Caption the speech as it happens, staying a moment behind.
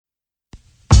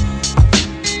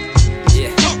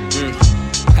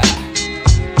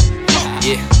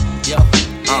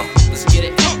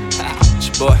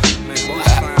boy.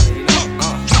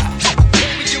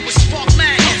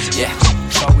 Yeah,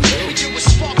 that's all we do.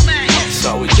 That's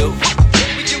all we do.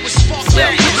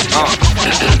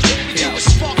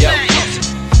 Yo,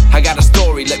 I got a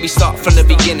story, let me start from the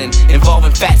beginning.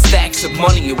 Involving fat stacks of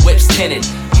money and whips tinted.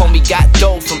 Homie got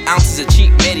dough from ounces of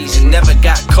cheap middies and never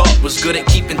got caught, was good at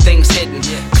keeping things hidden.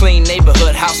 Clean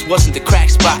neighborhood, house wasn't the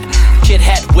crack spot. Kid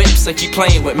had whips like he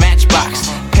playing with Matchbox.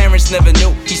 Parents never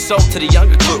knew, he sold to the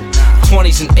younger crew.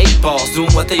 20s and 8 balls,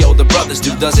 doing what they older brothers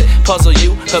do. Does it puzzle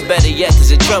you? Or better yet,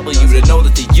 does it trouble you to know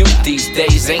that the youth these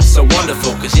days ain't so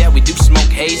wonderful? Cause yeah, we do smoke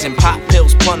haze and pop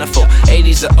pills plentiful.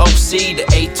 80s are OC, the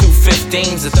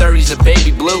A215s, the 30s are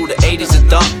baby blue, the 80s are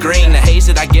dark green. The haze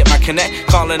that I get my connect,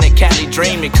 calling it Cali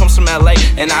Dream. It comes from LA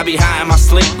and I be high in my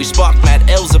sleep. We spark Mad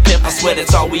Piff, I swear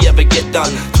that's all we ever get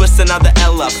done. Twist another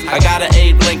L up, I got an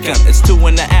Abe Lincoln. It's 2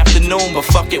 in the afternoon, but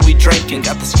fuck it, we drinking.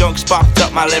 Got the skunk sparked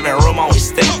up, my living room always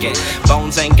stinking.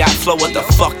 Bones ain't got flow, what the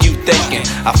fuck you thinking?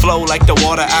 I flow like the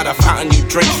water out of fountain you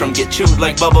drink from. Get chewed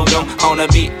like bubblegum on a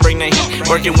beat, bring the heat.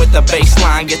 Working with the bass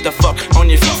line, get the fuck on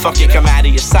your feet. Fuck it, come out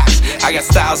of your socks. I got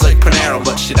styles like Panero,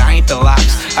 but shit, I ain't the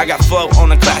locks. I got flow on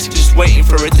the classic, just waiting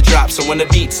for it to drop. So when the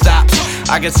beat stops,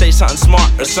 I can say something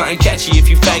smart or something catchy. If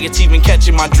you faggots even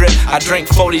catching my drip, I drink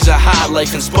 40s of high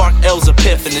life and spark L's a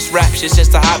piff. And this rap shit's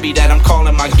just a hobby that I'm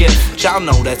calling my gift. Y'all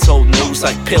know that's old news,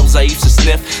 like pills I used to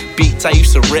sniff, beats I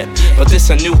used to rip. But this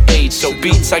a new age, so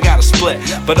beats I gotta split.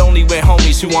 But only with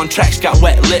homies who on tracks got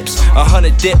wet lips.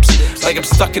 100 dips, like I'm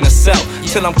stuck in a cell,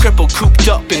 till I'm crippled, cooped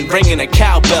up and ringing a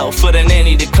cowbell for the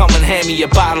nanny to come and hand me a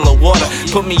bottle of water.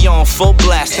 Put me on full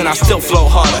blast and I still flow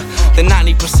harder than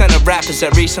 90% of rappers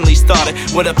that recently started.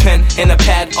 With a pen and a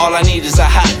pad, all I need is a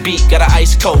hot beat. Got an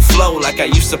ice cold flow like I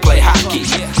used to play hockey.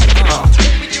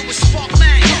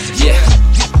 Yeah.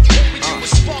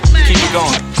 Keep it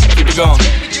going, keep it going.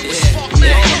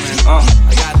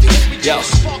 I got this. Yo,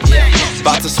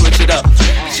 about to switch it up.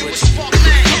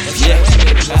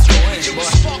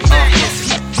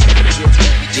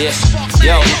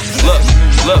 Yo,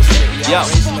 look, yo.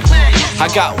 I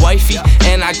got wifey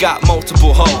and I got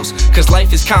multiple hoes. Cause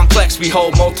life is complex, we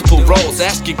hold multiple roles.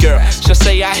 Ask your girl, she'll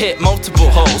say I hit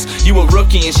multiple hoes. You a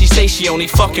rookie and she say she only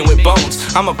fucking with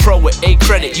bones. I'm a pro with A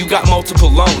credit, you got multiple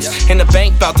loans. And the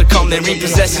bank bout to come, then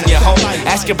repossessing your home.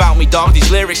 Ask about me, dog, these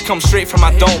lyrics come straight from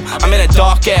my dome. I'm in a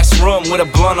dark ass room with a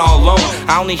blunt all alone.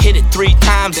 I only hit it 3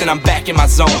 times and I'm back in my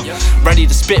zone. Ready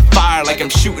to spit fire like I'm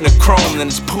shooting a chrome. Then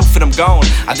it's poof and I'm gone.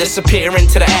 I disappear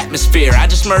into the atmosphere. I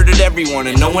just murdered everyone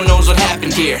and no one knows what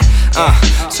happened here.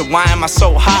 So why am I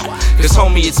so hot? Cause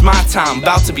homie, it's my time,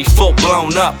 about to be full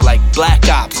blown up like Black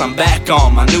Ops. I'm back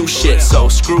on my new shit, so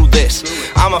screw this.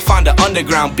 I'ma find an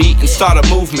underground beat and start a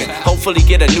movement. Hopefully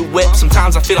get a new whip.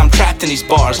 Sometimes I feel I'm trapped in these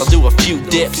bars. I'll do a few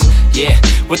dips. Yeah,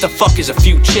 what the fuck is a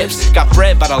few chips? Got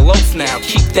bread by the loaf now,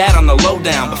 keep that on the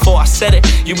lowdown. Before I said it,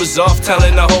 you was off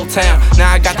telling the whole town.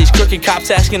 Now I got these crooked cops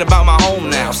asking about my home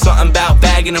now. Something about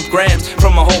bagging up grams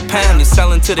from a whole pound and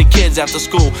selling to the kids after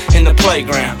school in the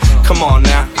playground. Come on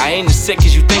now, I ain't as sick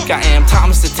as you think I am.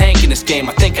 Thomas the Tank in this game,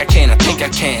 I think I can.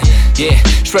 Yeah,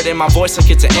 shredding my voice like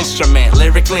it's an instrument.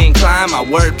 Lyrically inclined, my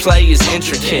wordplay is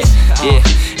intricate. Yeah,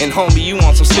 and homie, you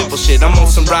want some simple shit. I'm on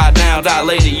some ride now, die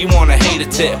later, you want a hater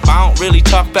tip. I don't really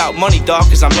talk about money, dog,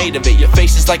 cause I'm made of it. Your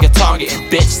face is like a target, and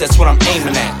bitch, that's what I'm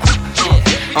aiming at.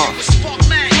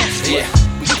 Yeah,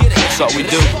 that's all we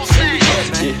do.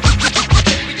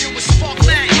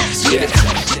 Yeah.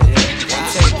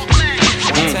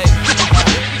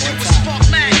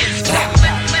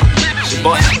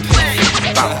 Boy,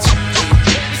 bounce.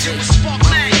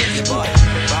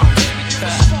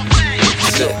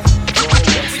 That's it.